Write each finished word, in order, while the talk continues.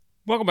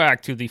Welcome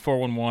back to the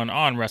 411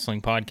 on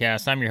Wrestling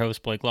Podcast. I'm your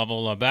host, Blake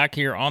Lovell, back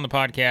here on the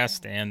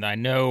podcast, and I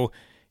know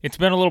it's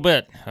been a little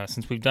bit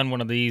since we've done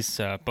one of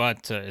these,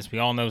 but as we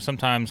all know,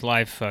 sometimes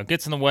life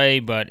gets in the way,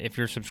 but if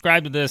you're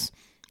subscribed to this,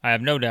 I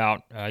have no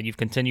doubt you've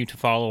continued to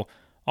follow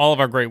all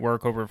of our great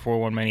work over at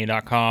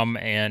 411mania.com,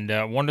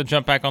 and wanted to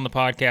jump back on the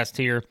podcast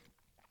here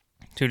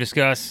to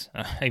discuss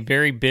a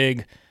very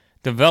big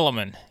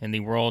development in the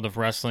world of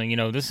wrestling. You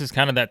know, this is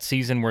kind of that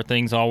season where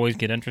things always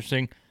get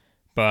interesting,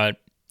 but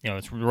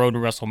it's the road to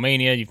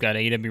WrestleMania. You've got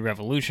AEW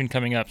Revolution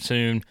coming up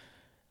soon.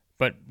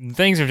 But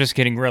things are just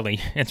getting really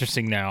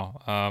interesting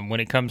now when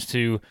it comes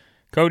to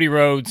Cody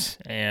Rhodes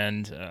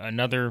and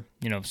another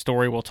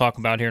story we'll talk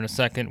about here in a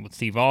second with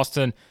Steve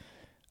Austin.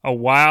 A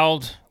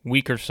wild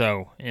week or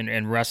so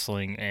in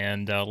wrestling.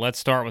 And let's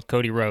start with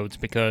Cody Rhodes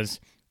because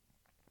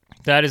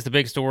that is the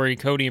big story.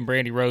 Cody and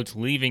Brandy Rhodes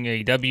leaving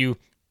AEW.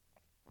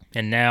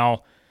 And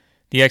now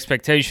the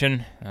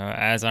expectation,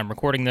 as I'm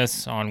recording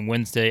this on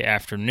Wednesday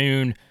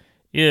afternoon,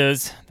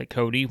 is that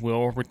Cody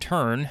will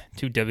return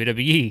to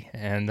WWE.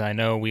 And I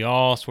know we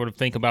all sort of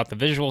think about the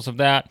visuals of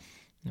that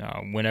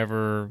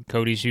whenever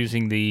Cody's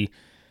using the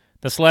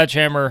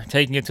sledgehammer,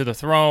 taking it to the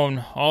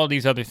throne, all of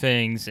these other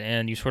things,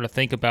 and you sort of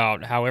think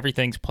about how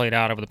everything's played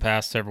out over the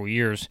past several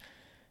years,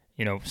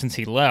 since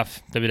he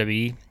left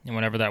WWE, and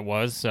whenever that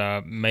was,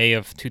 May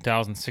of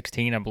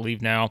 2016, I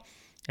believe now.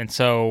 And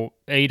so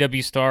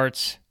AEW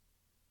starts,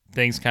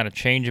 things kind of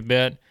change a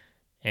bit,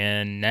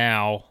 and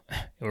now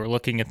we're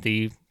looking at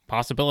the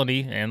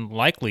possibility and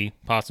likely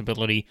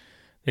possibility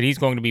that he's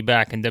going to be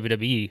back in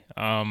WWE.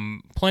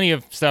 Plenty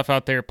of stuff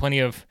out there, plenty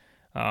of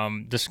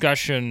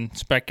discussion,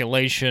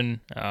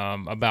 speculation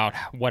about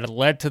what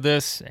led to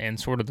this and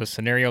sort of the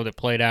scenario that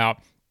played out.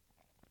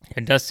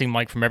 It does seem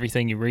like from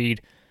everything you read,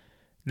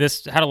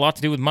 this had a lot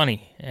to do with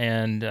money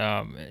and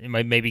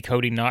maybe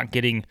Cody not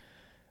getting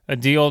a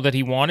deal that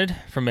he wanted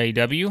from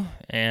AEW,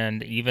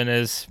 and even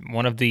as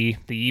one of the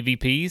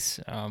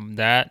EVPs,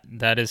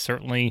 that is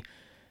certainly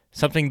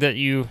something that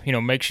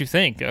makes you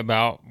think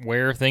about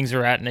where things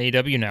are at in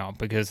AEW now,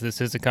 because this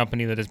is a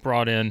company that has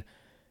brought in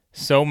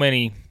so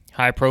many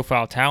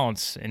high-profile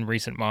talents in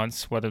recent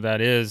months, whether that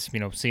is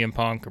CM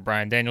Punk or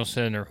Bryan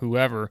Danielson or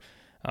whoever,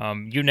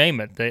 you name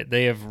it.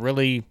 They have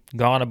really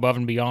gone above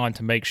and beyond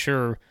to make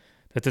sure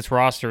that this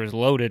roster is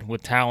loaded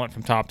with talent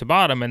from top to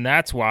bottom, and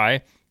that's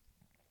why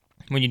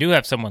when you do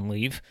have someone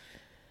leave,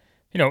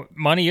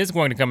 money is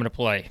going to come into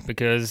play,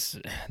 because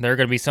there are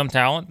going to be some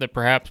talent that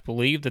perhaps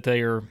believe that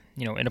they are,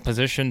 in a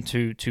position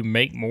to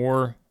make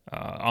more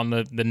on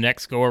the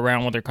next go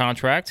around with their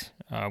contract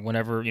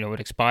whenever, it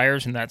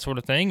expires and that sort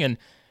of thing. And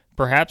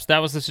perhaps that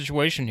was the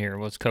situation here,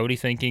 was Cody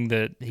thinking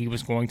that he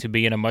was going to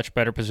be in a much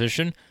better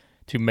position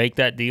to make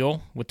that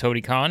deal with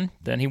Tony Khan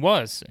than he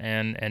was.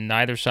 And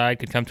neither side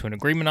could come to an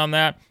agreement on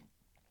that.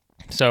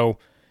 So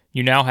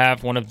you now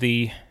have one of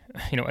the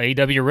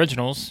AEW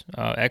originals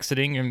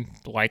exiting and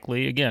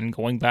likely, again,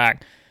 going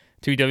back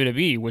to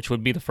WWE, which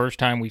would be the first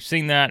time we've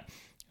seen that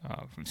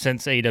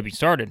since AEW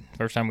started.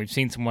 First time we've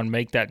seen someone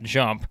make that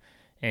jump,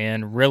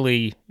 and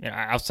really,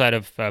 outside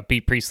of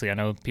Pete Priestley, I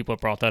know people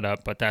have brought that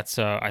up, but that's,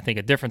 I think,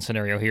 a different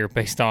scenario here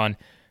based on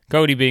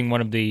Cody being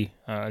one of the,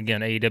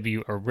 again,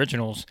 AEW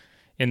originals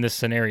in this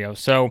scenario.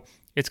 So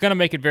it's going to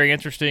make it very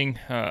interesting.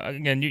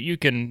 Again, you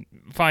can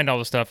find all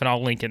the stuff, and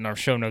I'll link it in our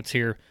show notes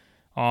here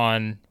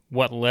on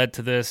what led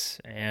to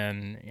this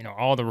and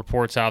all the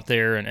reports out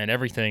there and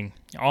everything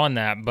on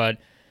that. But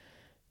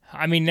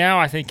I mean, now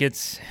I think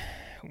it's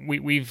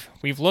we've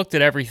looked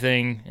at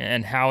everything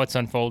and how it's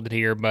unfolded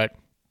here, but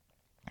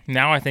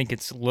now I think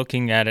it's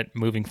looking at it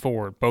moving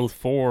forward, both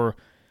for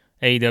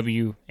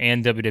AEW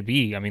and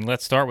WWE. I mean,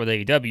 let's start with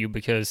AEW,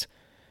 because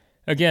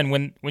again,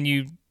 when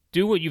you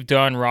do what you've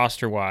done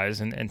roster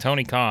wise, and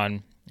Tony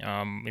Khan,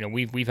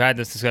 we've had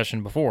this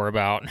discussion before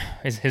about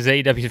his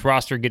AEW's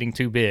roster getting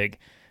too big.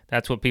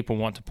 That's what people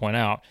want to point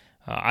out.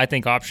 I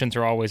think options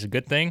are always a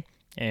good thing,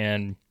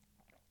 and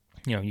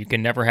you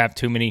can never have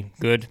too many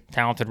good,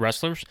 talented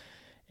wrestlers,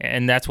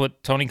 and that's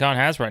what Tony Khan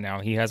has right now.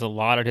 He has a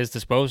lot at his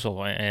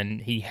disposal, and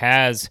he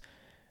has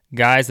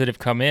guys that have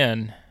come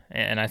in,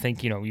 and I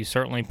think you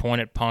certainly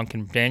point at Punk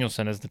and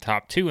Danielson as the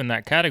top two in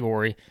that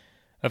category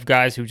of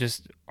guys who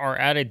just are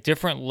at a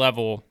different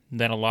level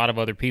than a lot of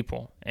other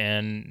people,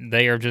 and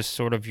they are just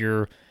sort of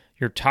your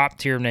top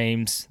tier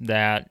names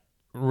that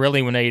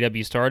really, when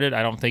AEW started,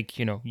 I don't think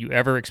you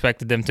ever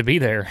expected them to be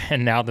there,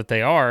 and now that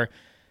they are,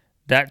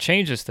 that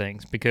changes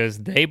things, because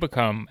they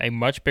become a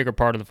much bigger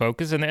part of the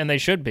focus, and they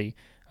should be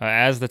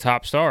as the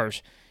top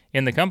stars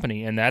in the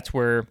company. And that's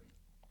where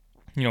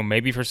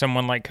maybe for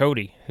someone like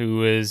Cody,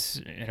 who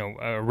is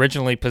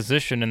originally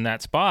positioned in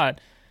that spot,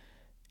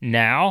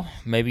 now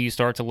maybe you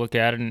start to look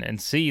at it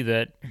and see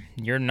that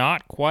you're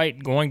not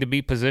quite going to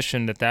be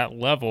positioned at that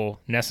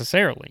level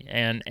necessarily.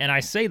 And I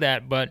say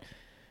that, but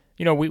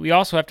we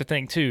also have to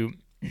think too,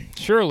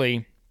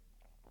 surely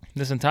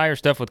this entire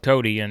stuff with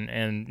Cody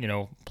and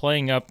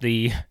playing up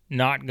the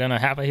not gonna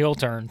have a heel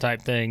turn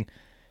type thing,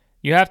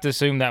 you have to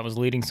assume that was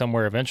leading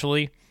somewhere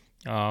eventually.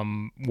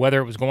 Whether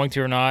it was going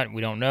to or not,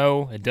 we don't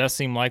know. It does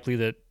seem likely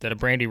that a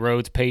Brandy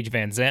Rhodes Paige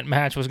Van Zant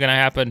match was going to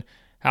happen.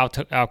 How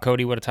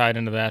Cody would have tied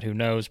into that, who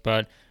knows?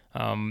 But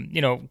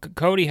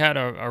Cody had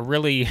a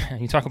really,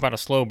 you talk about a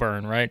slow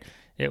burn, right?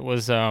 It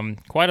was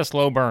quite a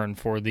slow burn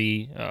for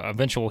the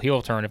eventual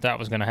heel turn if that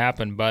was going to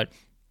happen. But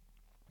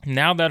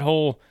now that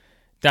whole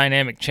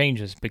dynamic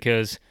changes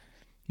because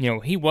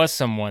he was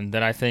someone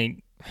that I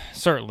think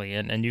certainly,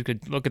 and you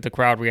could look at the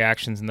crowd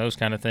reactions and those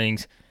kind of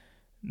things.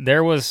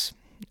 There was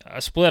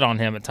a split on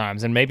him at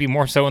times, and maybe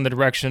more so in the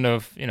direction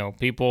of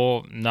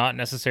people not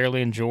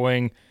necessarily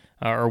enjoying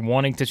or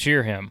wanting to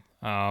cheer him.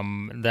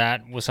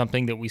 That was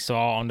something that we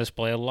saw on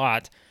display a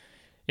lot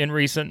in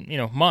recent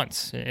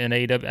months at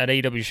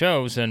AEW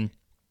shows, and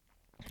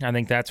I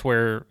think that's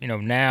where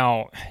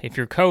now if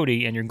you're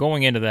Cody and you're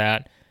going into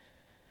that,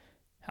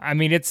 I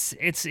mean it's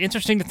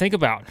interesting to think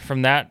about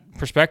from that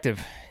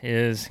perspective.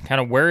 Is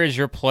kind of where is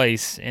your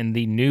place in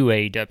the new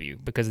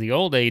AEW, because the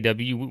old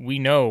AEW, we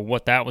know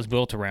what that was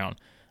built around.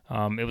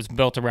 It was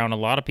built around a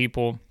lot of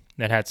people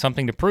that had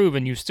something to prove,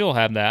 and you still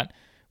have that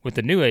with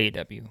the new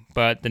AEW.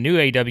 But the new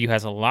AEW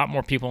has a lot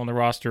more people on the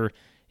roster.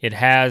 It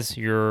has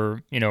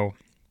your,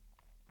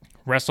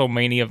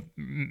 WrestleMania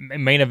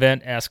main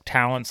event-esque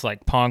talents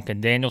like Punk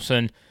and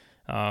Danielson.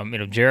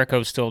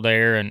 Jericho's still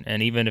there,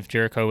 and even if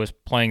Jericho is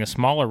playing a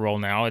smaller role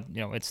now,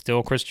 it's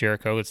still Chris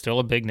Jericho. It's still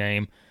a big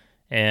name.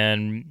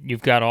 And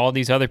you've got all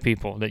these other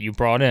people that you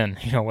brought in,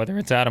 whether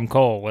it's Adam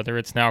Cole, whether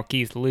it's now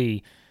Keith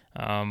Lee.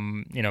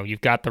 You've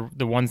got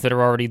the ones that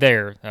are already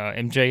there,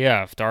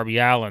 MJF, Darby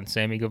Allin,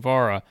 Sammy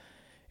Guevara.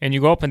 And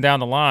you go up and down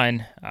the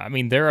line. I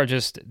mean, there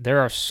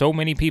are so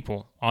many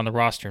people on the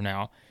roster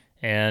now.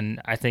 And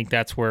I think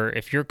that's where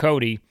if you're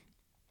Cody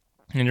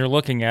and you're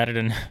looking at it,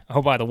 and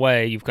oh, by the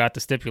way, you've got the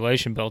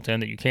stipulation built in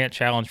that you can't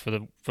challenge for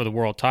the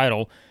world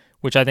title,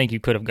 which I think you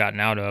could have gotten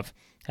out of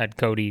had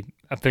Cody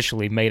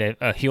officially made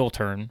a heel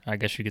turn, I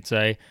guess you could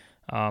say.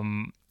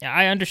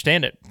 I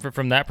understand it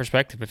from that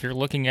perspective. If you're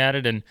looking at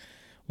it and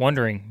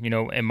wondering,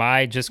 am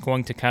I just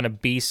going to kind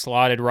of be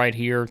slotted right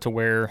here to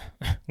where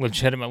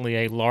legitimately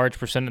a large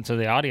percentage of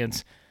the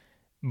audience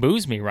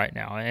boos me right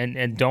now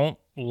and don't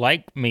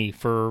like me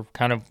for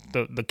kind of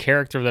the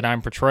character that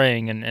I'm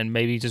portraying and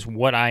maybe just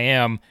what I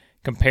am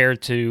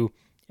compared to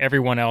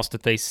everyone else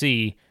that they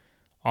see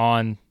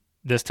on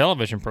this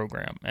television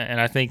program.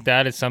 And I think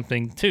that is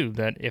something, too,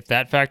 that if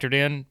that factored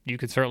in, you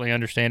could certainly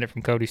understand it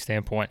from Cody's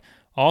standpoint.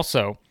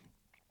 Also,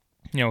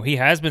 he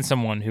has been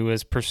someone who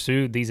has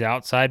pursued these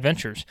outside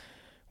ventures,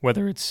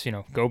 whether it's,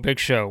 Go Big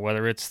Show,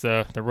 whether it's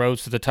the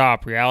Rhodes to the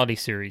Top reality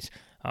series.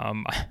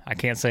 I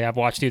can't say I've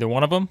watched either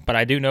one of them, but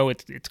I do know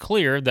it's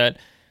clear that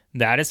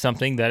is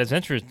something that is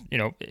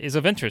is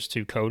of interest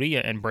to Cody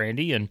and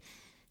Brandy. And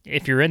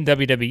if you're in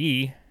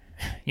WWE,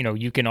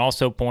 you can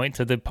also point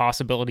to the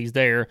possibilities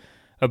there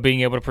of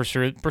being able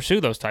to pursue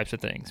those types of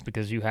things,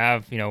 because you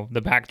have,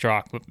 the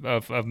backdrop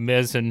of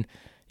Miz and,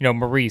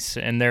 Maurice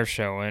and their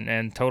show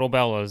and Total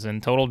Bellas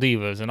and Total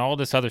Divas and all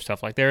this other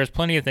stuff. Like, there's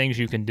plenty of things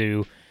you can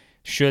do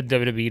should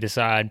WWE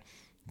decide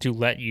to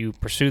let you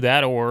pursue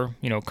that or,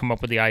 come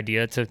up with the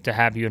idea to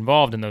have you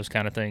involved in those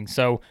kind of things.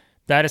 So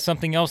that is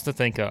something else to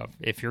think of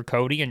if you're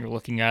Cody and you're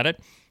looking at it,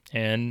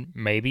 and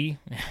maybe,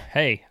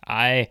 hey,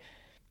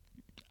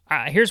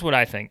 here's what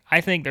I think.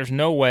 I think there's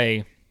no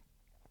way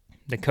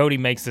that Cody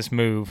makes this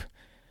move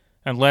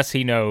unless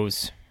he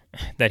knows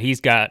that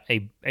he's got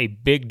a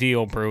big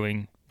deal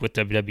brewing with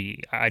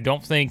WWE. I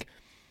don't think,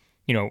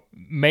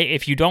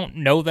 if you don't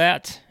know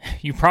that,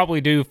 you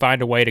probably do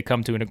find a way to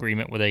come to an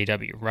agreement with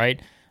AEW,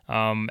 right?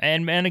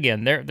 And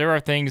again, there are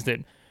things that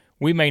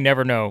we may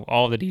never know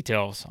all the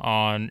details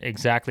on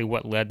exactly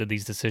what led to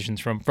these decisions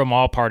from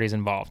all parties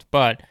involved.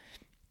 But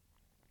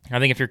I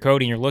think if you're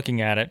Cody and you're looking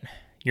at it,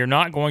 you're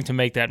not going to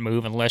make that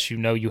move unless you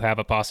know you have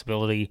a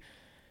possibility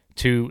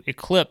to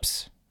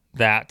eclipse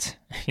that,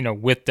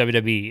 with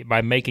WWE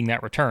by making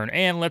that return.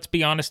 And let's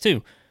be honest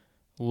too,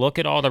 look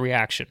at all the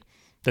reaction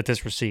that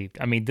this received.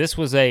 I mean, this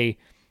was a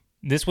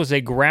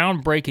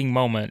groundbreaking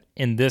moment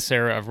in this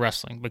era of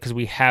wrestling because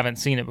we haven't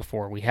seen it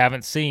before. We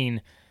haven't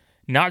seen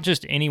not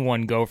just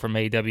anyone go from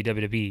AEW to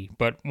WWE,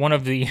 but one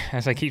of the,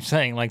 as I keep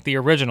saying, like the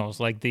originals,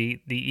 like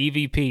the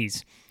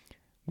EVPs.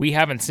 We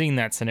haven't seen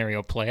that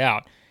scenario play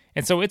out.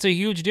 And so it's a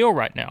huge deal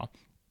right now.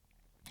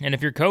 And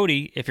if you're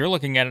Cody, if you're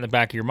looking at it in the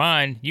back of your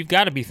mind, you've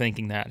got to be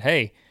thinking that,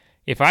 hey,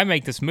 if I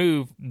make this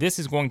move, this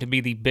is going to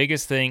be the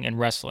biggest thing in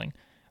wrestling.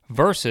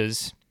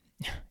 Versus,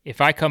 if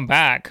I come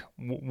back,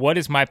 what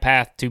is my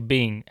path to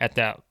being at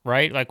that,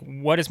 right? Like,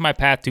 what is my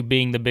path to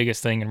being the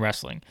biggest thing in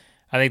wrestling?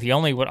 I think the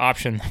only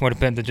option would have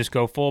been to just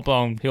go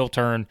full-blown heel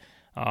turn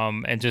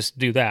and just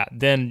do that.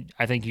 Then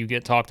I think you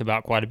get talked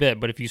about quite a bit.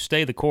 But if you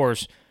stay the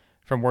course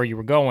from where you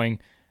were going,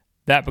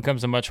 that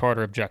becomes a much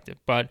harder objective.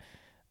 But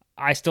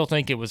I still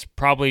think it was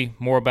probably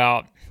more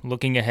about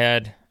looking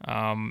ahead,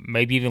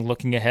 maybe even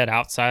looking ahead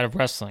outside of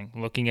wrestling,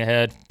 looking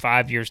ahead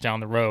 5 years down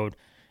the road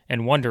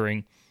and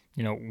wondering,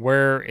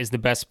 where is the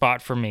best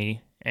spot for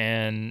me?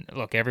 And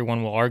look,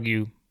 everyone will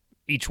argue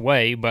each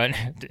way, but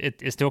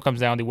it still comes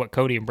down to what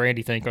Cody and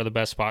Brandy think are the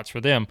best spots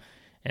for them.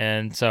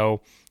 And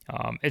so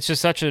it's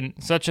just such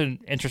an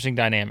interesting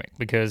dynamic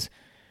because,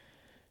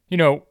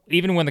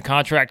 even when the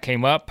contract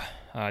came up,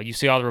 you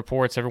see all the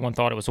reports, everyone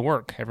thought it was a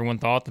work. Everyone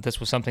thought that this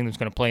was something that was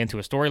going to play into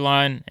a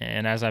storyline.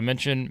 And as I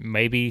mentioned,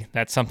 maybe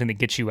that's something that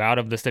gets you out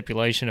of the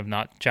stipulation of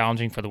not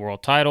challenging for the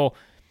world title.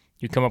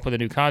 You come up with a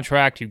new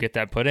contract, you get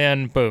that put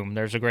in, boom,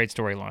 there's a great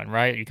storyline,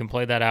 right? You can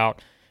play that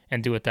out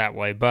and do it that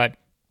way. But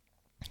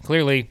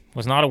clearly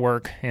was not a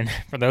work. And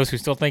for those who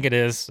still think it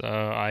is,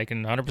 I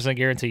can 100%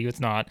 guarantee you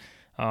it's not.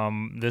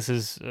 This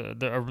is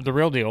the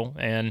real deal.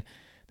 And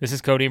this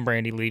is Cody and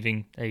Brandy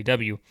leaving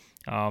AEW.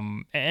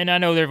 And I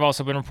know there have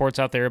also been reports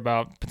out there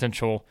about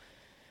potential,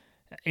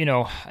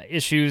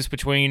 issues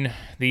between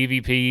the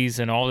EVPs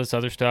and all this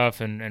other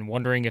stuff and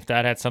wondering if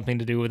that had something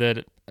to do with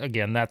it.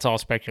 Again, that's all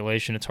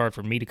speculation. It's hard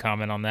for me to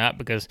comment on that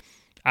because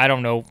I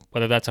don't know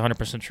whether that's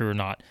 100% true or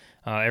not.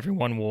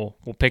 Everyone will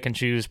pick and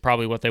choose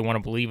probably what they want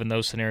to believe in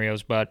those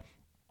scenarios, but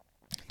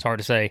it's hard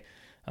to say,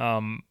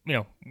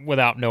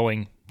 without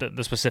knowing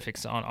the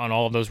specifics on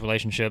all of those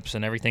relationships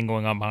and everything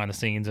going on behind the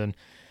scenes. And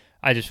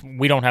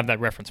we don't have that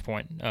reference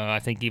point. I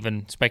think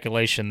even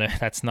speculation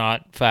that's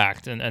not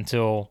fact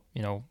until,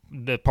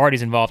 the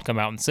parties involved come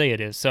out and say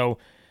it is. So,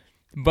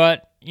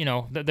 but,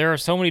 there are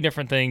so many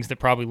different things that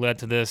probably led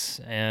to this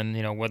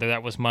and, whether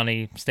that was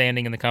money,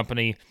 standing in the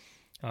company,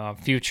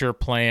 future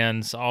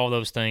plans, all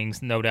those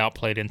things no doubt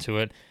played into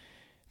it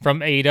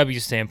from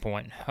AEW's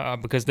standpoint,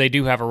 because they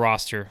do have a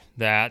roster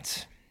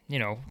that,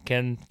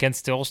 can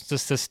still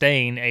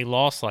sustain a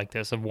loss like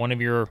this of one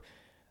of your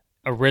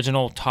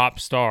original top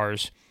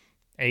stars.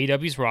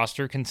 AEW's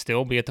roster can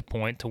still be at the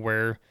point to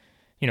where,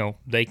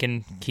 they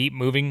can keep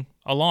moving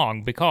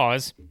along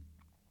because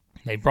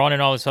they brought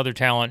in all this other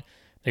talent.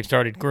 They've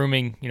started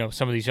grooming,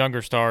 some of these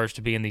younger stars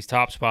to be in these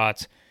top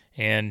spots,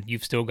 and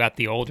you've still got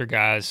the older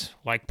guys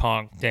like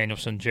Punk,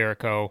 Danielson,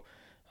 Jericho,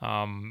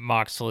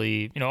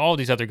 Moxley, all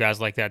these other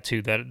guys like that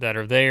too that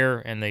are there,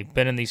 and they've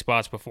been in these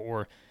spots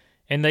before,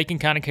 and they can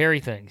kind of carry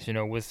things,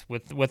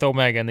 with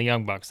Omega and the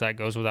Young Bucks. That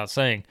goes without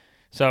saying.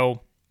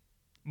 So,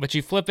 but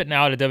you flip it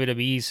now to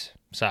WWE's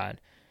side,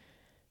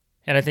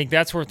 and I think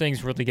that's where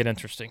things really get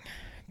interesting,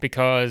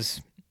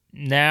 because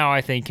now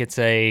I think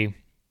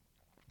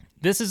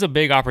this is a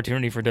big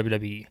opportunity for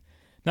WWE.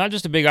 Not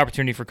just a big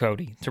opportunity for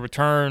Cody to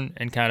return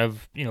and kind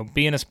of,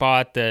 be in a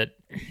spot that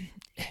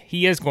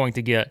he is going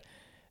to get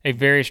a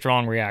very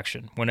strong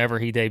reaction whenever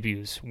he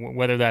debuts,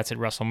 whether that's at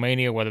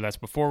WrestleMania, whether that's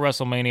before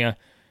WrestleMania,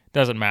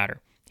 doesn't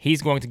matter.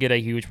 He's going to get a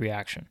huge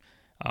reaction.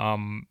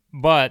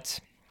 But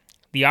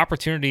the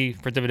opportunity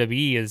for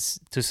WWE is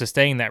to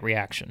sustain that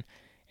reaction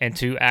and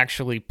to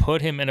actually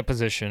put him in a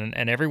position,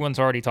 and everyone's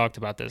already talked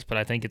about this, but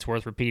I think it's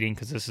worth repeating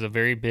because this is a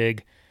very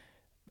big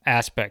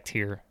aspect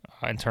here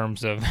in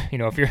terms of,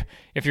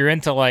 if you're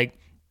into like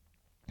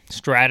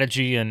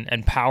strategy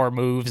and power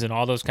moves and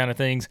all those kind of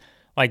things,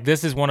 like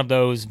this is one of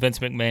those Vince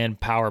McMahon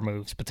power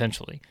moves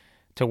potentially,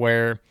 to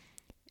where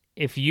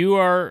if you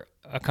are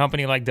a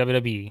company like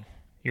WWE,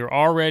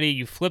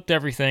 you flipped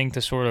everything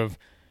to sort of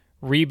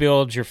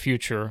rebuild your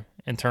future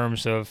in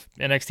terms of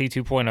NXT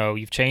 2.0.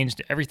 You've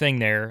changed everything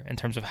there in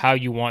terms of how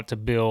you want to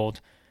build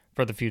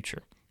for the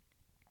future.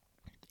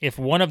 If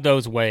one of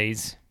those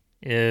ways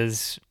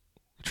is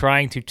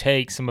trying to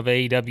take some of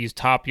AEW's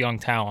top young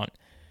talent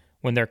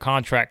when their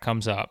contract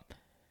comes up,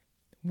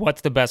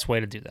 what's the best way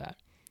to do that?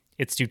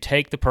 It's to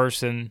take the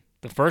first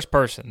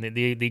person,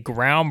 the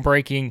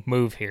groundbreaking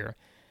move here,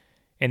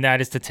 and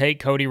that is to take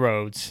Cody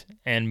Rhodes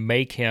and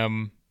make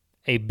him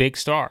a big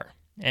star.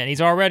 And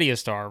he's already a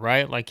star,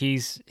 right? Like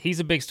he's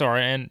a big star,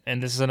 and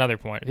this is another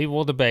point. People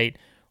will debate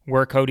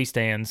where Cody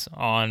stands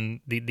on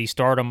the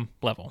stardom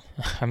level.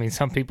 I mean,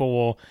 some people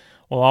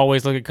will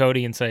always look at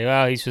Cody and say,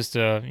 well, he's just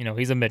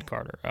he's a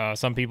mid-carder.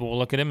 Some people will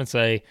look at him and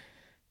say,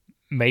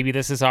 maybe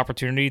this is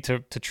opportunity to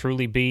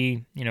truly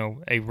be,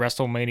 a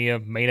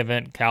WrestleMania main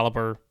event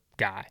caliber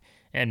guy,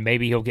 and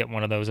maybe he'll get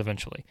one of those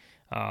eventually.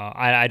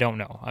 I don't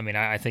know. I mean,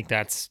 I think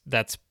that's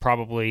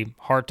probably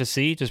hard to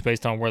see just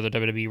based on where the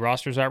WWE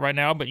roster's at right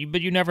now, but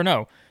you never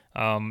know.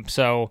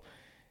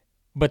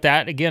 But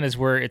that again is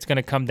where it's going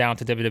to come down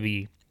to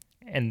WWE,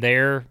 and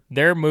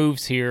their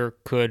moves here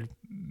could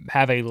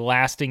have a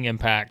lasting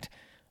impact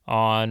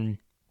on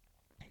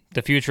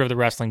the future of the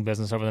wrestling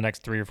business over the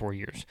next 3 or 4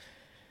 years.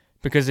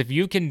 Because if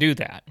you can do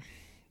that,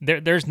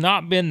 there's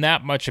not been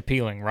that much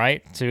appealing,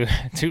 right? To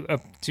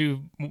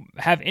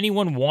have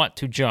anyone want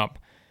to jump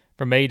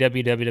from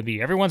AEW to WWE.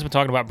 Everyone's been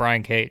talking about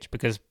Brian Cage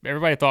because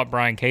everybody thought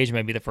Brian Cage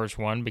may be the first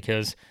one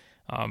because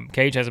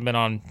Cage hasn't been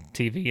on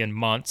TV in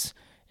months,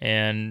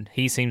 and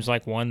he seems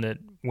like one that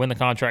when the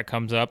contract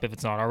comes up, if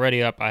it's not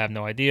already up, I have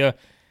no idea.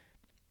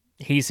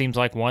 He seems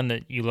like one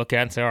that you look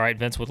at and say, all right,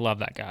 Vince would love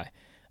that guy.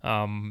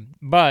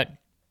 But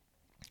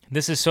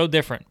this is so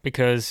different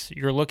because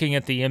you're looking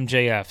at the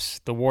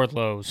MJFs, the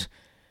Wardlows,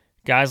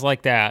 guys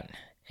like that,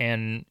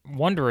 and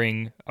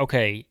wondering,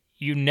 okay,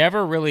 you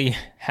never really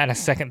had a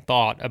second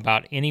thought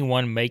about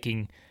anyone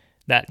making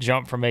that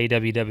jump from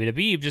AEW to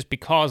WWE just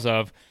because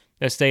of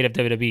the state of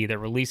WWE. They're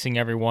releasing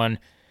everyone.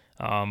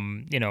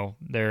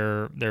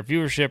 Their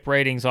viewership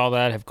ratings, all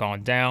that, have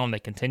gone down. They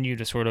continue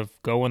to sort of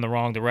go in the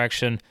wrong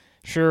direction.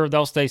 Sure,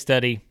 they'll stay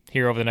steady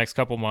here over the next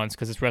couple months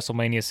because it's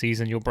WrestleMania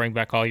season. You'll bring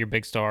back all your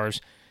big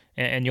stars,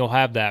 and you'll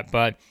have that.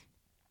 But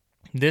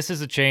this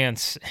is a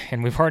chance,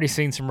 and we've already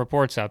seen some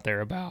reports out there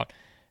about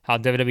how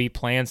WWE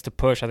plans to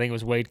push, I think it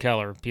was Wade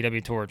Keller,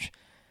 PW Torch,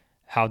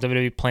 how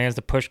WWE plans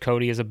to push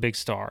Cody as a big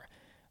star.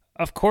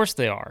 Of course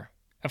they are.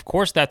 Of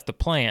course that's the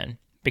plan,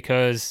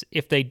 because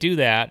if they do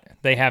that,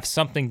 they have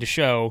something to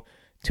show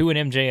to an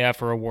MJF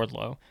or a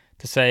Wardlow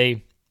to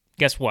say,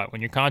 guess what?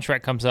 When your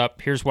contract comes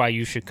up, here's why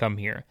you should come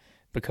here.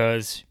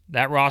 Because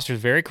that roster is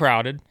very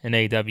crowded in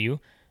AEW.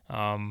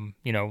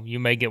 You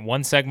may get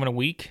one segment a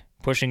week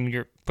pushing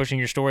your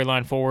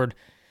storyline forward.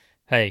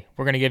 Hey,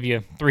 we're going to give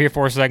you 3 or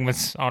 4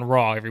 segments on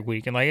Raw every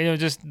week. And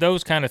just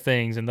those kind of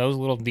things and those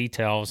little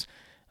details.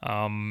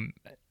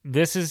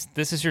 This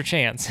is your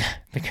chance,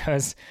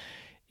 because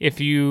if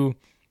you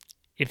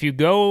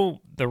go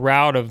the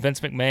route of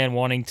Vince McMahon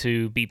wanting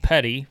to be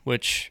petty,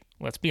 which,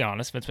 let's be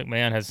honest, Vince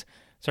McMahon has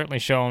certainly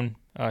shown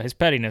his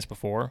pettiness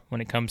before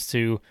when it comes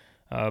to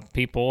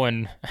people,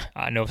 and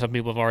I know some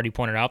people have already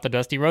pointed out the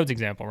Dusty Rhodes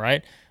example,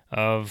 right,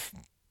 of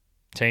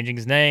changing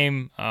his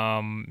name,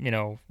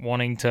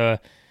 wanting to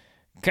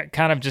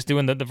kind of just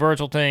doing the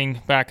Virgil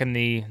thing back in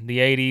the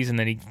 80s, and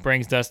then he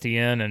brings Dusty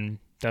in and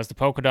does the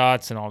polka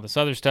dots and all this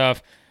other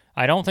stuff.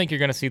 I don't think you're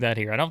going to see that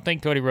here. I don't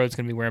think Cody Rhodes is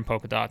going to be wearing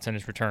polka dots in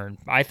his return.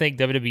 I think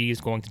WWE is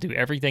going to do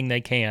everything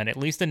they can, at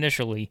least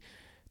initially,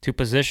 to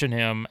position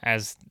him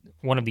as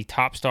one of the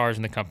top stars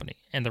in the company.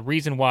 And the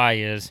reason why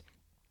is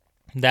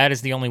that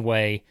is the only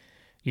way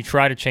you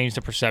try to change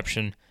the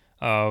perception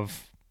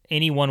of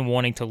anyone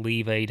wanting to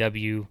leave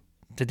AEW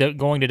to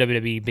going to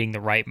WWE being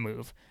the right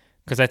move.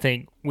 Because I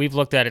think we've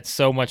looked at it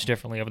so much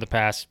differently over the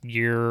past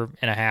year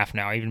and a half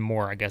now, even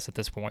more, I guess, at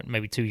this point,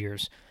 maybe 2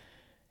 years.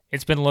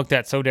 It's been looked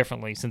at so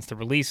differently since the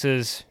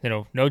releases,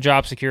 no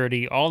job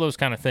security, all those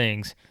kind of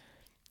things.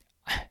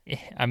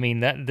 I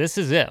mean, this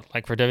is it.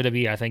 Like for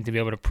WWE, I think, to be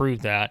able to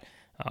prove that,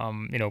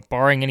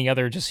 barring any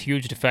other just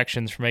huge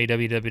defections from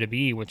AEW to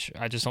WWE, which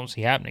I just don't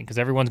see happening because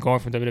everyone's going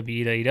from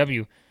WWE to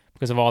AEW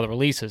because of all the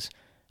releases.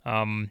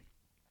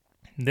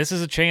 This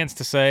is a chance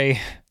to say,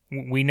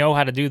 we know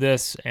how to do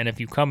this, and if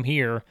you come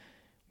here,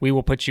 we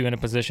will put you in a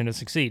position to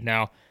succeed.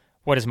 Now,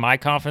 what is my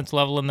confidence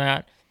level in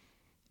that?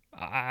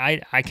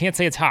 I can't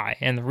say it's high,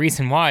 and the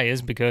reason why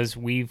is because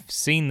we've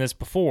seen this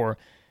before.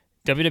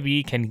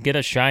 WWE can get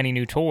a shiny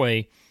new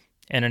toy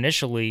and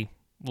initially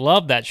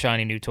love that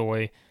shiny new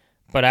toy,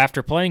 but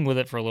after playing with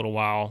it for a little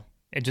while,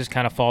 it just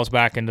kind of falls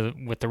back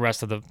with the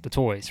rest of the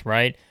toys,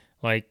 right?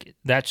 Like,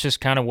 that's just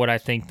kind of what I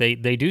think they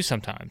do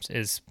sometimes,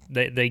 is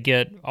they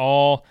get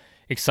all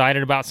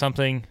excited about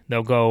something,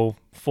 they'll go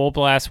full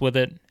blast with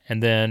it,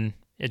 and then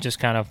it just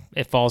kind of,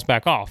 it falls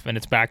back off, and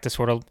it's back to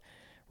sort of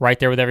right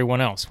there with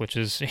everyone else, which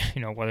is,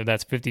 whether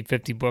that's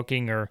 50-50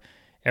 booking or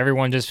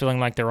everyone just feeling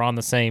like they're on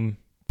the same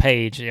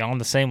page, on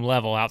the same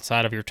level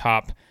outside of your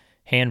top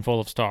handful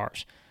of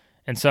stars.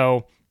 And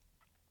so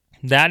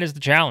that is the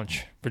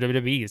challenge for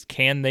WWE, is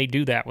can they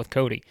do that with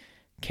Cody?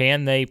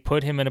 Can they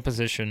put him in a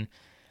position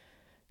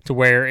to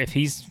where if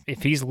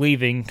he's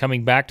leaving,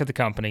 coming back to the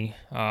company,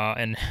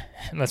 and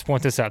let's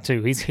point this out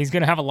too, he's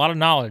going to have a lot of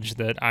knowledge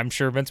that I'm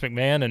sure Vince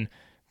McMahon and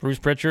Bruce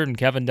Pritchard and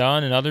Kevin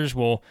Dunn and others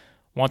will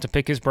want to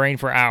pick his brain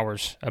for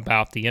hours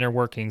about the inner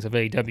workings of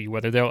AEW.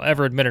 Whether they'll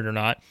ever admit it or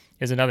not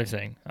is another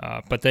thing.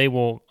 But they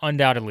will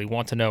undoubtedly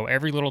want to know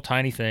every little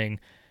tiny thing,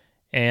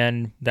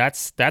 and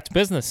that's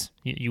business.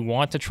 You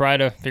want to try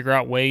to figure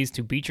out ways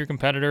to beat your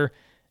competitor.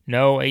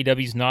 No,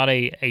 AEW's not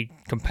a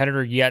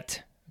competitor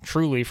yet,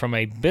 truly, from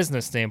a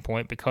business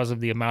standpoint, because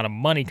of the amount of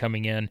money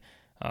coming in.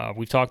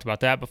 We've talked about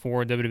that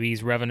before,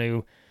 WWE's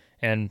revenue,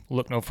 and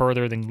look no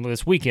further than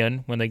this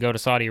weekend when they go to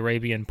Saudi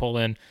Arabia and pull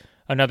in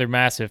another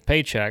massive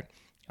paycheck.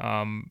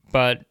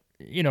 But,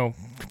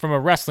 from a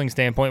wrestling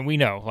standpoint, we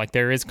know, like,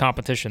 there is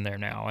competition there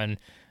now, and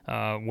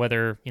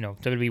whether,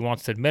 WWE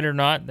wants to admit it or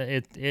not,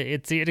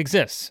 it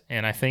exists.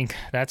 And I think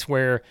that's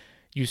where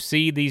you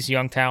see these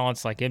young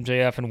talents like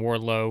MJF and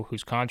Wardlow,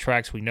 whose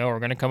contracts we know are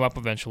going to come up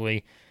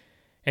eventually,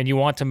 and you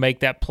want to make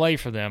that play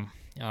for them.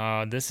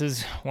 This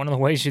is one of the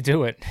ways you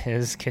do it,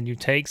 is can you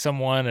take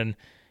someone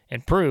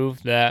and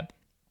prove that,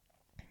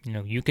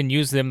 you can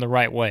use them the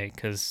right way,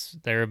 because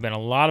there have been a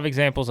lot of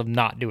examples of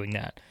not doing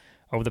that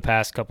over the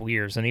past couple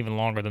years, and even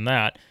longer than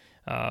that.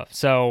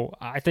 So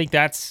I think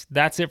that's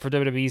it for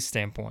WWE's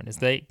standpoint, is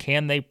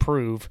can they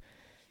prove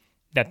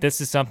that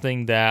this is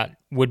something that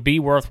would be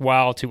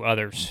worthwhile to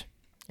others?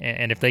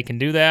 And if they can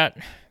do that,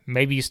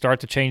 maybe you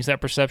start to change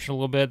that perception a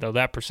little bit, though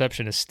that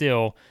perception is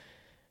still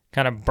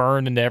kind of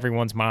burned into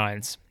everyone's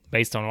minds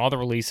based on all the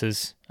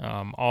releases,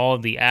 all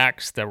of the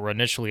acts that were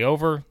initially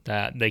over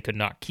that they could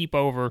not keep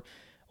over,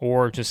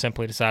 or just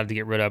simply decided to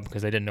get rid of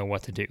because they didn't know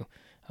what to do.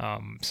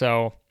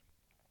 So,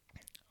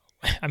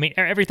 I mean,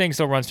 everything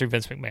still runs through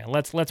Vince McMahon.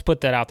 Let's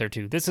put that out there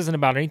too. This isn't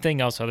about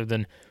anything else other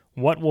than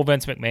what will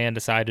Vince McMahon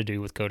decide to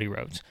do with Cody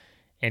Rhodes,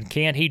 and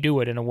can he do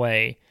it in a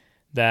way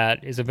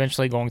that is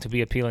eventually going to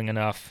be appealing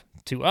enough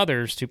to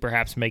others to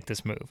perhaps make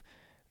this move?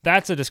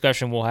 That's a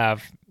discussion we'll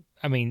have,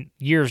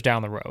 years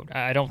down the road.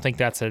 I don't think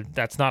that's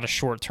not a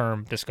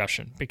short-term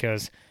discussion,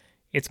 because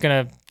it's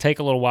going to take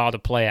a little while to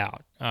play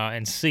out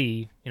and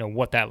see,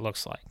 what that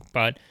looks like.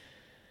 But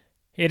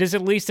it is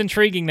at least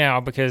intriguing now,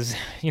 because,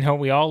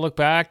 we all look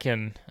back,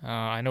 and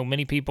I know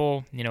many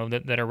people,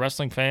 that are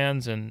wrestling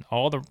fans, and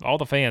all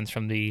the fans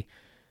from the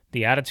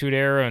Attitude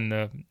Era and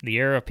the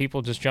era of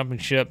people just jumping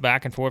ship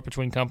back and forth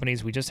between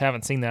companies. We just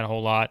haven't seen that a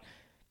whole lot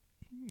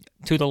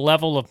to the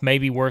level of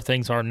maybe where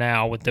things are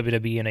now with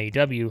WWE and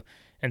AEW.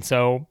 And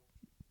so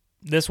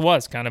this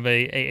was kind of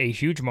a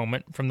huge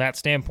moment from that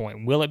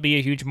standpoint. Will it be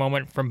a huge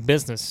moment from a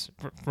business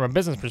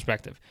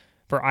perspective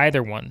for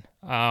either one?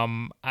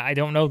 I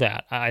don't know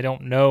that. I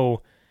don't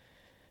know,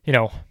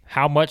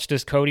 how much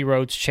does Cody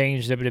Rhodes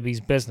change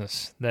WWE's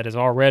business that is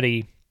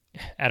already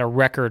at a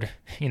record,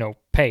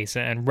 pace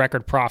and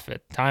record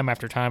profit time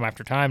after time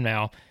after time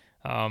now?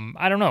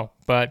 I don't know.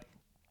 But,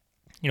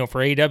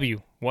 for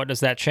AEW, what does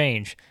that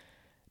change?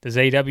 Does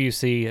AEW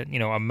see,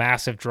 a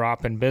massive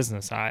drop in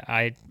business?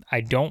 I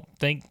don't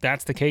think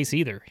that's the case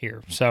either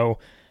here. So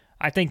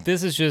I think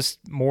this is just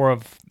more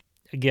of,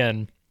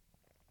 again,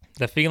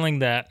 the feeling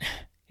that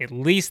at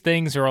least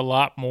things are a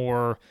lot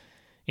more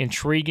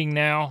intriguing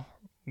now,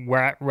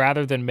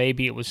 rather than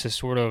maybe it was just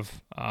sort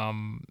of,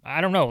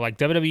 I don't know, like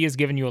WWE has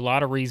given you a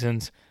lot of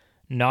reasons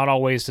not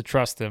always to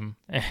trust them.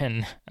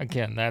 And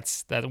again,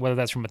 that's whether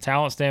that's from a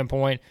talent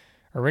standpoint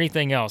or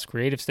anything else,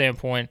 creative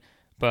standpoint.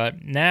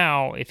 But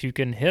now, if you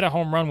can hit a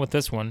home run with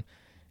this one,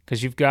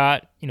 because you've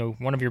got,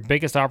 one of your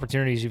biggest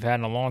opportunities you've had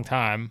in a long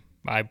time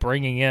by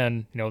bringing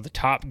in, the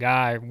top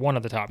guy, one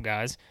of the top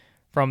guys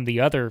from the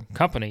other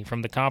company,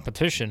 from the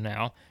competition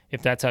now,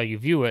 if that's how you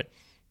view it,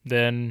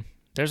 then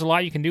there's a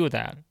lot you can do with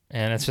that.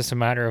 And it's just a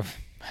matter of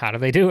how do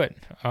they do it,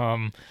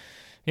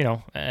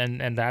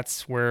 and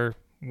that's where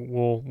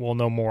we'll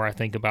know more, I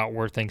think, about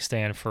where things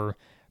stand for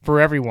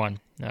everyone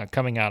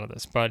coming out of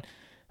this. But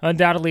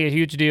undoubtedly a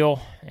huge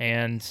deal,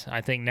 and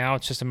I think now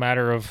it's just a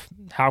matter of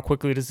how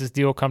quickly does this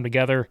deal come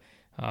together.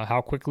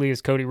 How quickly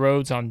is Cody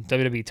Rhodes on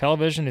WWE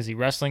television? Is he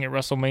wrestling at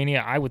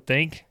WrestleMania? I would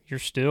think you're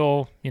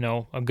still,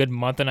 a good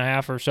month and a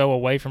half or so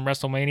away from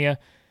WrestleMania.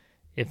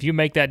 If you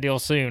make that deal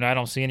soon, I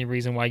don't see any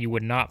reason why you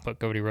would not put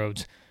Cody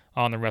Rhodes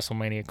on the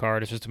WrestleMania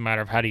card. It's just a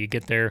matter of how do you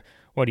get there?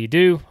 What do you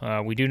do?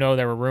 We do know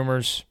there were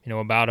rumors,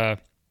 about a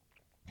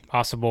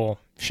possible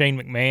Shane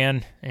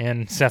McMahon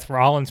and Seth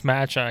Rollins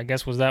match. I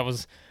guess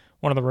was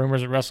one of the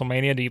rumors at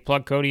WrestleMania. Do you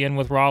plug Cody in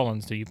with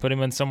Rollins? Do you put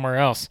him in somewhere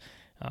else?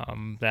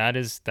 That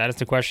is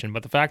the question.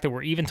 But the fact that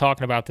we're even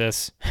talking about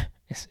this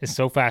is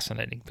so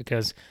fascinating,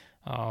 because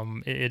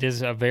it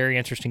is a very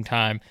interesting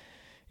time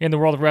in the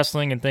world of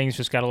wrestling, and things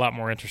just got a lot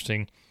more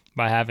interesting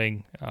by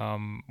having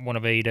one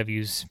of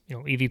AEW's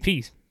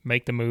EVPs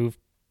make the move.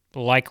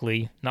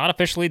 Likely not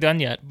officially done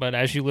yet, but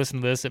as you listen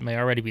to this, it may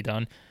already be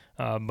done.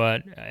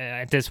 But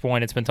at this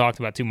point, it's been talked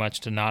about too much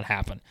to not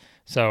happen.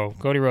 So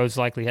Cody Rhodes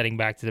likely heading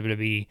back to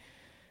WWE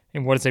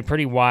in what is a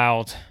pretty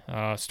wild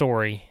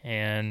story,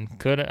 and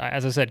could,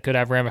 as I said, could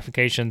have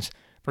ramifications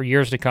for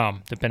years to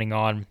come, depending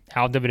on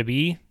how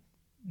WWE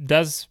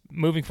does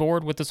moving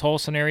forward with this whole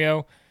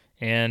scenario,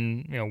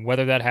 and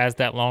whether that has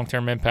that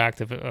long-term impact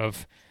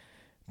of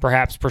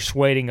perhaps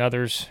persuading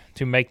others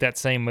to make that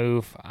same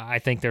move. I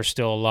think there's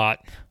still a lot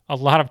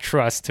of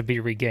trust to be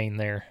regained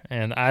there,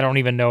 and I don't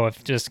even know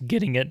if just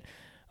getting it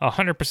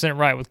 100%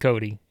 right with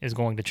Cody is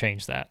going to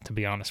change that, to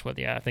be honest with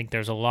you. I think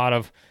there's a lot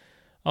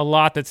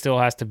that still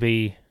has to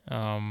be,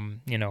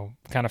 kind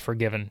of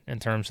forgiven in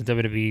terms of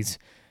WWE's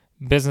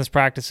business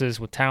practices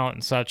with talent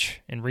and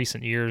such in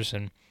recent years,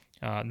 and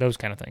those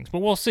kind of things. But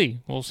we'll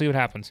see. We'll see what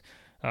happens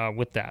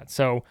with that.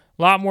 So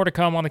a lot more to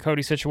come on the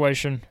Cody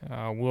situation.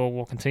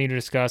 We'll continue to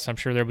discuss. I'm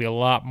sure there'll be a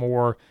lot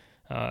more,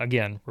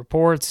 again,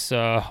 reports,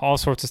 all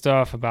sorts of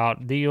stuff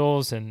about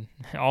deals and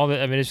all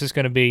that. I mean, it's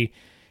going to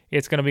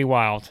be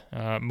wild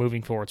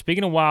moving forward.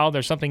 Speaking of wild,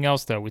 there's something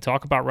else, though. We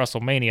talk about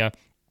WrestleMania.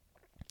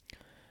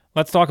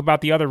 Let's talk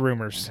about the other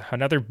rumors,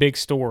 another big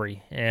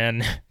story.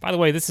 And by the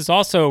way, this is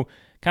also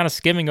kind of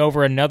skimming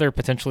over another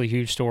potentially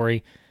huge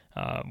story.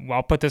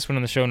 I'll put this one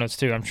in the show notes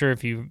too. I'm sure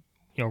if you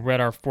read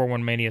our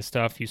 4-1 Mania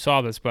stuff, you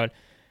saw this, but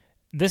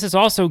this is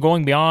also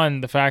going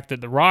beyond the fact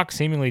that The Rock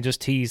seemingly just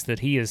teased that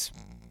he is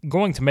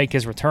going to make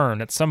his return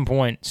at some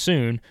point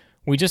soon.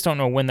 We just don't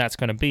know when that's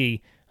going to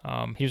be.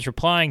 He was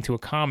replying to a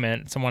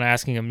comment, someone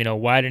asking him,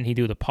 why didn't he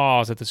do the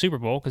pause at the Super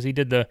Bowl? Because he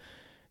did a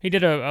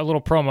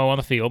little promo on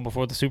the field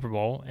before the Super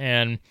Bowl,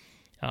 and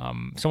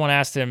someone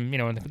asked him,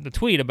 in the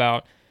tweet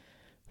about,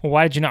 well,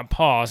 why did you not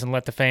pause and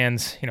let the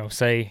fans,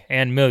 say,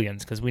 and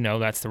millions? Because we know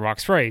that's The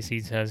Rock's phrase.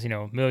 He says,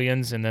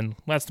 millions, and then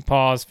lets the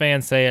pause,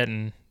 fans say it,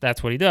 and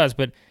that's what he does.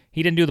 But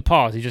he didn't do the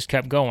pause. He just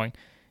kept going.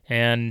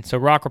 And so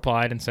Rock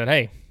replied and said,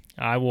 hey,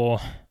 I will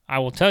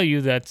tell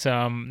you that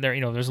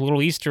there's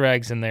little Easter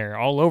eggs in there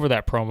all over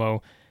that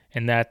promo,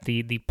 and that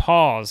the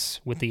pause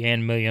with the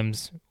and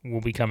millions will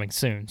be coming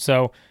soon.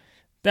 So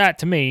that,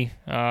 to me,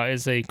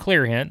 is a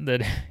clear hint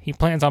that he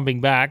plans on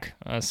being back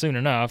soon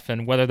enough,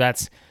 and whether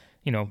that's,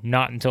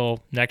 not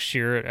until next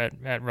year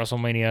at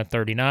WrestleMania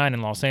 39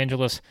 in Los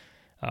Angeles,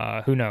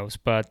 who knows?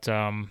 But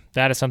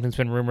that is something that's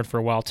been rumored for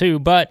a while, too.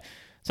 But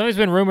something that's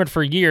been rumored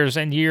for years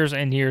and years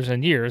and years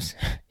and years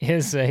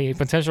is a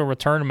potential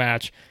return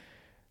match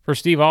for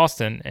Steve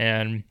Austin,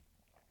 and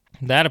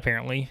that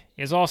apparently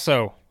is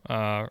also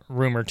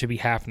rumored to be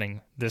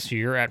happening this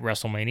year at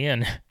WrestleMania.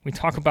 And we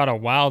talk about a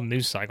wild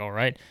news cycle,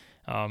 right?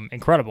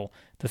 Incredible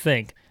to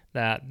think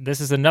that this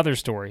is another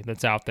story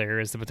that's out there,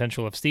 is the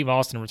potential of Steve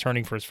Austin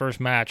returning for his first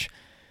match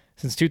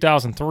since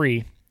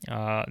 2003.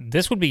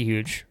 This would be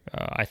huge,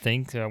 I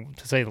think, to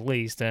say the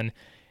least. And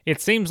it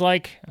seems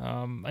like,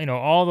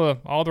 all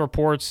the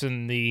reports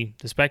and the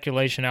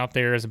speculation out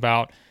there is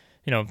about,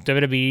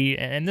 WWE,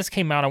 and this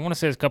came out, I want to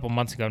say it's a couple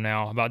months ago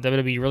now, about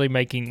WWE really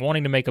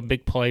wanting to make a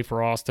big play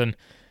for Austin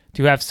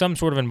to have some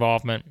sort of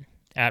involvement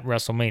at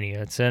WrestleMania.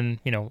 It's in,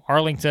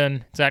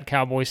 Arlington, it's at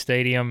Cowboys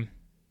Stadium,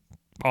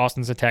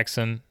 Austin's a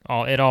Texan,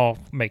 it all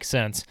makes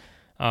sense.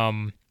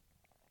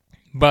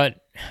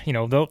 But,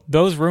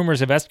 those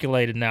rumors have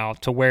escalated now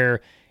to where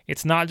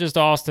it's not just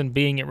Austin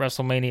being at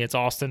WrestleMania, it's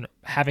Austin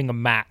having a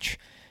match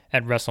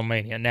at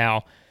WrestleMania.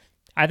 Now,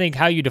 I think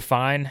how you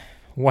define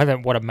what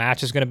a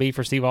match is going to be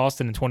for Steve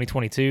Austin in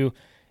 2022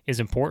 is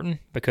important,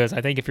 because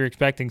I think if you're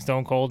expecting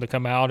Stone Cold to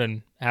come out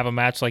and have a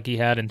match like he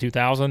had in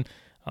 2000,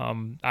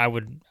 I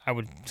would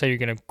say you're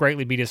going to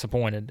greatly be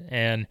disappointed.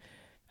 And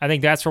I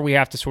think that's where we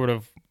have to sort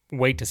of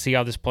wait to see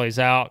how this plays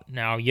out.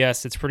 Now,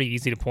 yes, it's pretty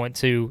easy to point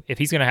to, if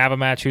he's going to have a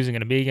match, who's he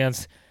going to be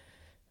against?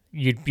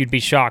 You'd be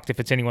shocked if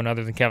it's anyone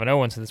other than Kevin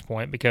Owens at this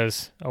point,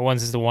 because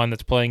Owens is the one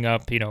that's playing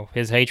up,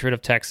 his hatred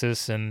of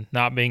Texas and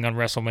not being on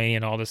WrestleMania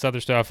and all this other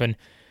stuff. And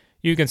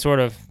you can sort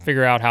of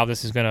figure out how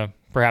this is going to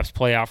perhaps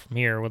play out from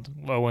here, with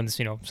Owens,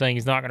 saying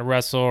he's not going to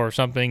wrestle or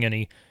something, and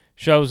he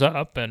shows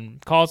up and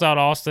calls out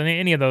Austin.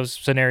 Any of those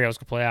scenarios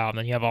could play out, and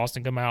then you have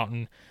Austin come out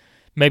and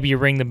maybe you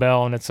ring the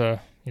bell and it's a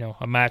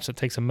match that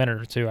takes a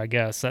minute or two, I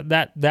guess.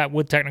 That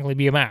would technically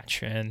be a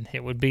match, and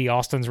it would be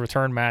Austin's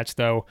return match,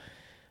 though.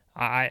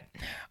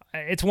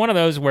 It's one of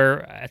those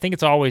where I think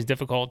it's always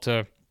difficult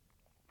to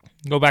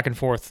go back and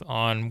forth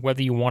on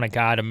whether you want a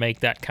guy to make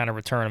that kind of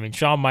return. I mean,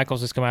 Shawn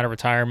Michaels has come out of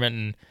retirement,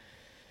 and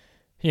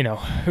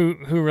who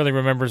really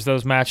remembers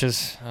those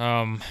matches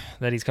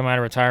that he's come out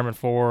of retirement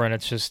for? And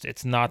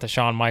it's not the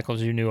Shawn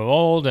Michaels you knew of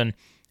old, and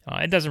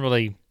it doesn't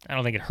really, I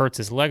don't think it hurts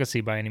his legacy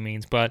by any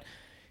means, but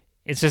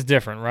it's just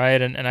different,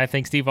 right? And I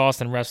think Steve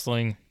Austin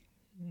wrestling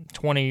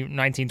 20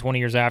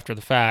 years after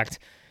the fact,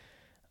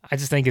 I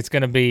just think it's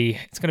going to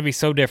be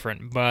so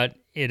different. But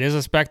it is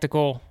a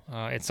spectacle.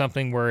 It's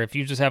something where if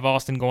you just have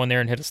Austin go in there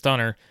and hit a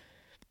stunner,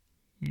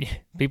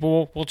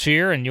 people will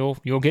cheer, and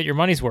you'll get your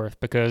money's worth,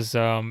 because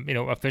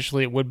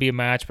officially it would be a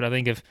match. But I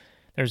think if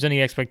there's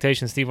any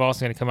expectation Steve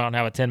Austin going to come out and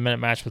have a 10-minute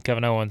match with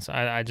Kevin Owens,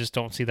 I just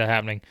don't see that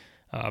happening.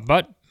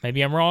 But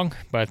maybe I'm wrong.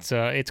 But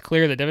it's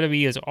clear that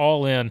WWE is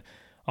all in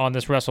on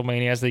this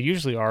WrestleMania, as they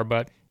usually are.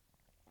 But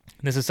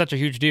this is such a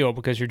huge deal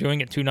because you're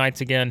doing it 2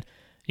 nights again.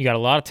 You got a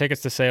lot of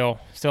tickets to sell,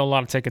 still a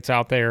lot of tickets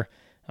out there.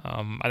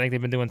 I think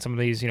they've been doing some of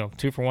these,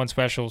 2-for-1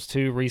 specials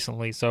too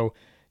recently. So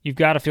you've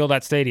got to fill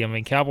that stadium. I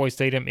mean, Cowboy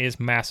Stadium is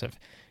massive,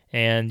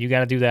 and you got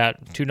to do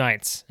that 2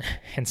 nights.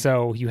 And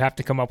so you have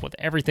to come up with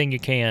everything you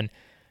can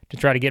to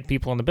try to get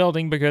people in the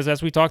building, because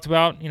as we talked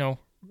about,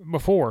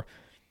 before,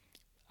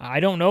 I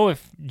don't know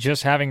if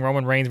just having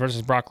Roman Reigns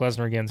versus Brock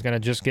Lesnar again is going to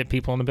just get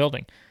people in the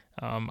building.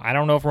 I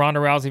don't know if Ronda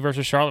Rousey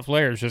versus Charlotte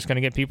Flair is just going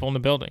to get people in the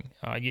building.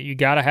 You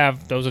got to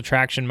have those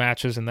attraction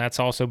matches, and that's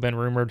also been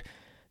rumored.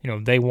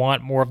 They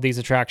want more of these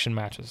attraction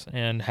matches,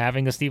 and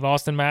having a Steve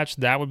Austin match,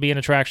 that would be an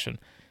attraction.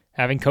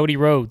 Having Cody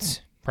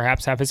Rhodes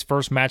perhaps have his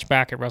first match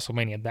back at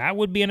WrestleMania, that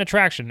would be an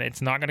attraction.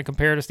 It's not going to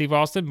compare to Steve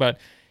Austin, but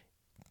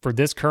for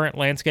this current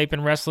landscape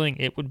in wrestling,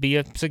 it would be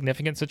a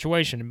significant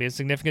situation. It'd be a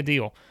significant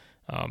deal.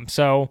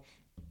 So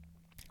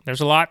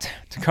there's a lot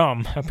to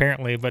come,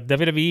 apparently, but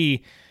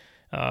WWE,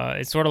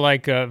 it's sort of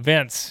like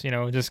Vince,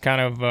 just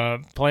kind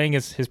of playing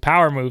his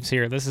power moves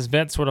here. This is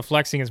Vince sort of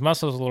flexing his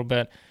muscles a little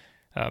bit.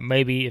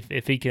 Maybe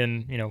if he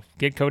can,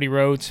 get Cody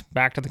Rhodes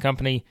back to the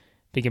company,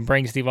 if he can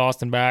bring Steve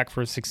Austin back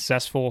for a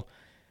successful,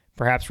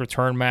 perhaps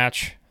return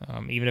match,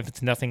 even if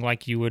it's nothing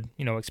like you would,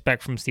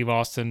 expect from Steve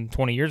Austin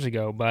 20 years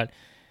ago. But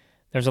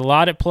there's a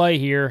lot at play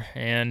here,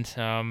 and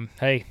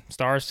hey,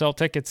 stars sell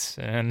tickets,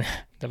 and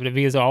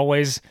WWE has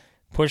always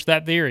pushed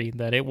that theory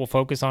that it will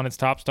focus on its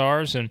top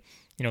stars, and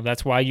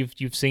that's why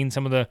you've seen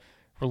some of the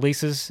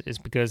releases, is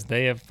because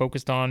they have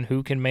focused on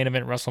who can main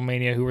event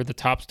WrestleMania, who are the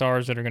top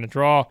stars that are going to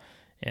draw,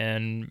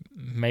 and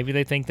maybe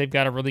they think they've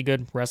got a really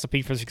good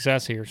recipe for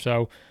success here.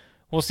 So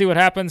we'll see what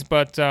happens,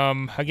 but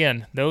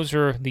again, those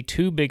are the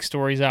 2 big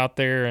stories out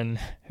there, and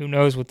who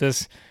knows with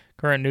this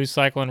current news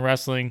cycle in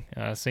wrestling,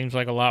 seems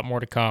like a lot more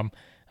to come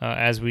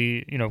as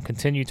we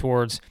continue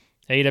towards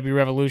AEW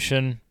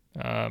Revolution,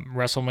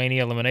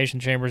 WrestleMania Elimination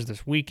Chambers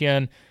this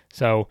weekend.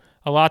 So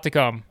a lot to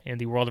come in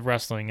the world of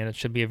wrestling, and it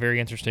should be a very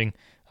interesting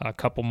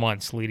couple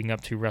months leading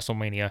up to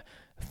WrestleMania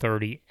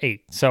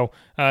 38. So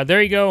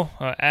there you go.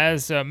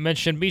 As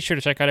mentioned, be sure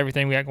to check out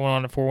everything we got going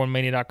on at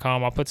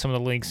 41mania.com. I'll put some of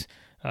the links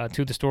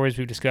to the stories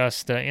we've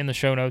discussed in the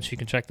show notes. You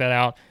can check that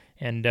out.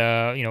 And,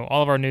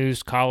 all of our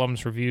news,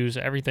 columns, reviews,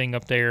 everything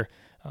up there.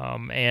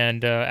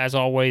 And as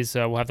always,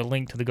 we'll have the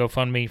link to the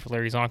GoFundMe for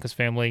Larry Zonka's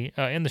family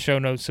in the show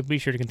notes. So be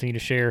sure to continue to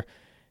share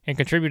and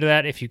contribute to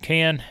that if you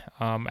can.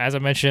 As I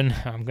mentioned,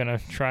 I'm going to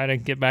try to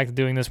get back to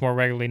doing this more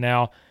regularly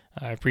now.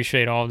 I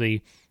appreciate all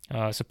the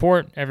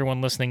support,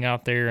 everyone listening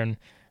out there. And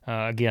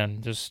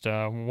again, just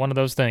one of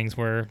those things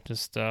where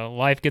just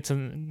life gets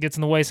in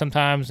the way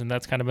sometimes, and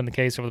that's kind of been the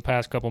case over the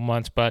past couple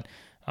months. But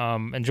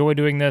enjoy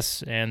doing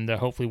this, and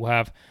hopefully we'll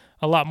have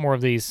a lot more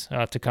of these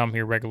to come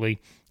here regularly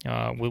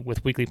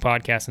with weekly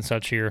podcasts and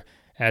such here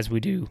as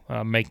we do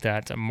make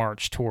that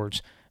march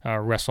towards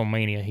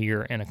WrestleMania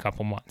here in a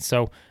couple months.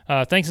 So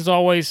thanks as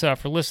always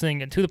for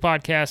listening to the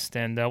podcast,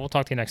 and we'll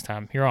talk to you next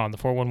time here on the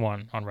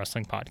 411 on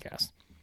Wrestling Podcast.